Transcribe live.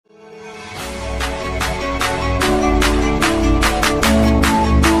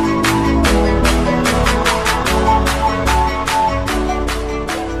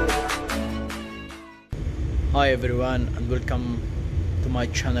Hi everyone, and welcome to my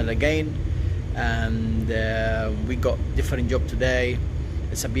channel again. And we got different job today.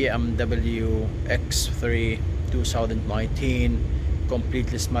 It's a BMW X3 2019,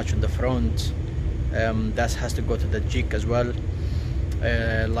 completely smashed on the front. That has to go to the jig as well,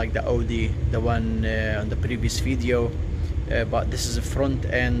 like the Audi, the one on the previous video. But this is the front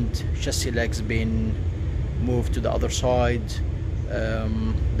end chassis legs being moved to the other side.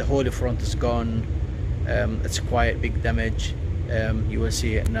 The whole front is gone. It's quite big damage. You will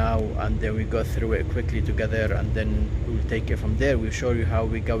see it now, and then we go through it quickly together, and then we'll take it from there. We'll show you how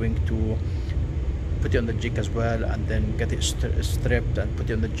we're going to put it on the jig as well, and then get it stripped and put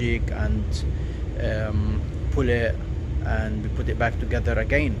it on the jig and pull it, and we put it back together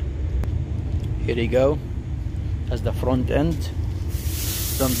again. Here you go. That's the front end.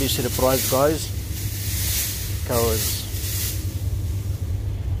 Don't be surprised, guys, because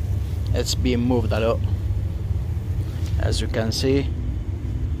it's being moved a lot, as you can see.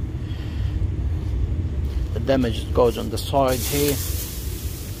 The damage goes on the side here,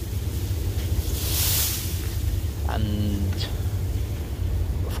 and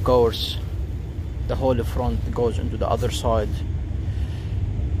of course the whole front goes into the other side.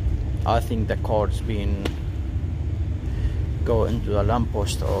 I think the car's been go into the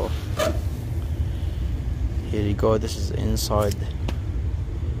lamppost. Or here you go. This is inside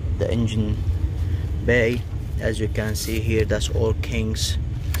the engine bay. As you can see here, that's all kinks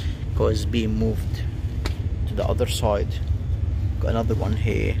because being moved to the other side. Got another one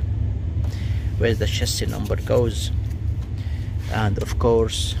here where the chassis number goes, and of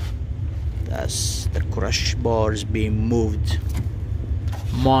course that's the crush bars being moved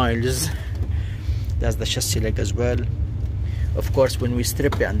miles. That's the chassis leg as well. Of course, when we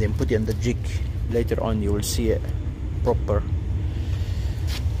strip it and then put it on the jig later on, you will see it proper.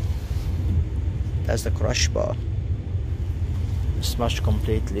 That's the crush bar, smashed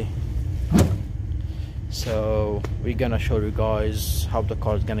completely. So we're gonna show you guys how the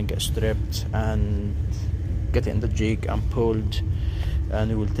car is gonna get stripped and get it in the jig and pulled, and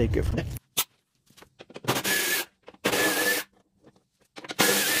we will take it from there.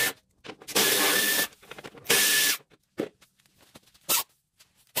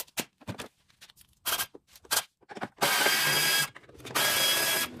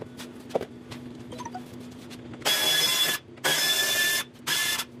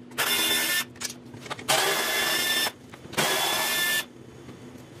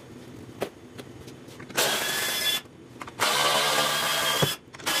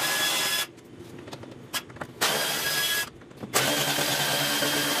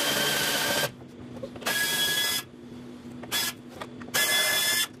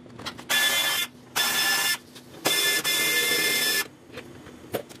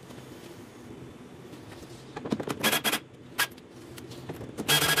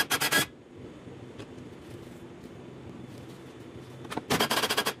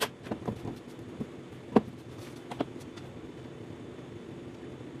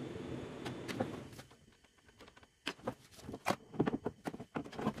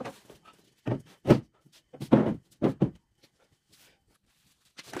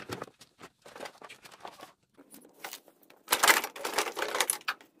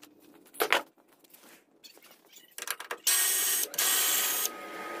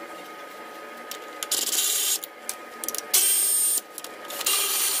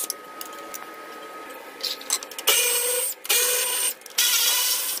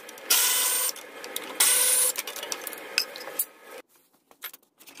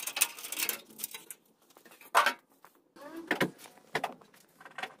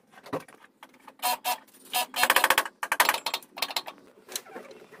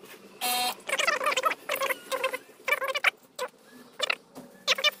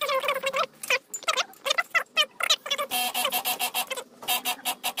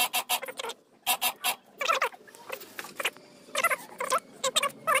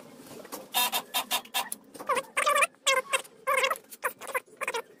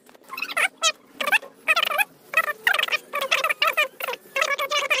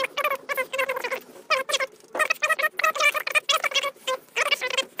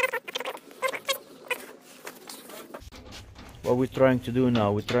 What we're trying to do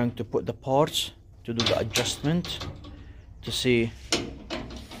now, we're trying to put the parts to do the adjustment, to see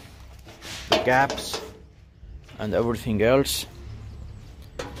the gaps and everything else,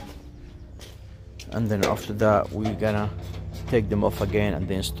 and then after that we're gonna take them off again and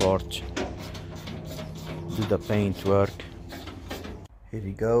then start do the paint work. Here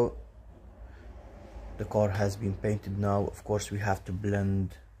you go. The car has been painted now. Of course we have to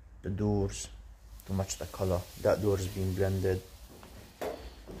blend the doors to match the color. That door is being blended.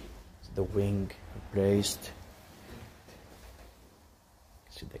 The wing replaced.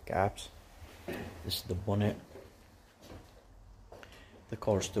 See the caps. This is the bonnet. The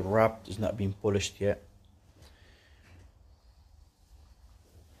car is still wrapped, it's not been polished yet.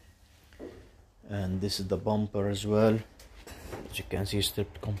 And this is the bumper as well. As you can see,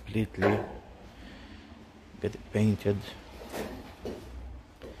 stripped completely. Get it painted.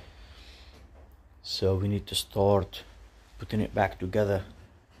 So we need to start putting it back together.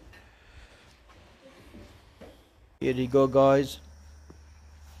 Here you go, guys.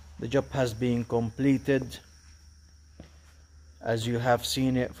 The job has been completed. As you have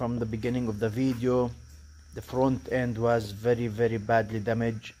seen it from the beginning of the video, the front end was very badly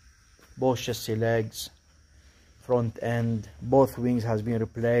damaged. Both chassis legs, front end, both wings has been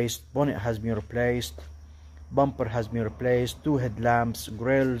replaced, bonnet has been replaced, bumper has been replaced, two headlamps,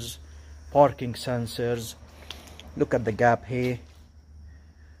 grills, parking sensors. Look at the gap here.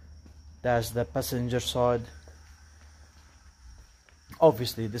 That's the passenger side.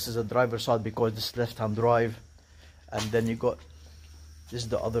 Obviously this is a driver side because this is left-hand drive, and then you got this is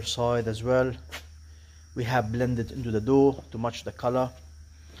the other side as well. We have blended into the door to match the color.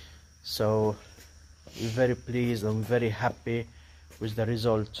 So we're very pleased and very happy with the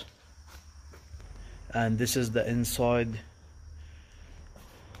result. And this is the inside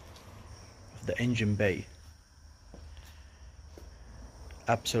of the engine bay.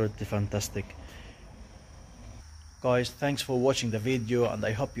 Absolutely fantastic. Guys, thanks for watching the video, and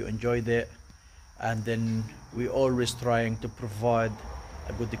I hope you enjoyed it. And then we're always trying to provide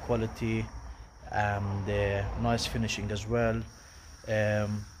a good quality and nice finishing as well.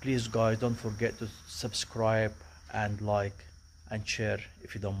 Please guys, don't forget to subscribe and like and share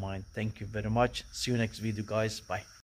if you don't mind. Thank you very much. See you next video, guys. Bye.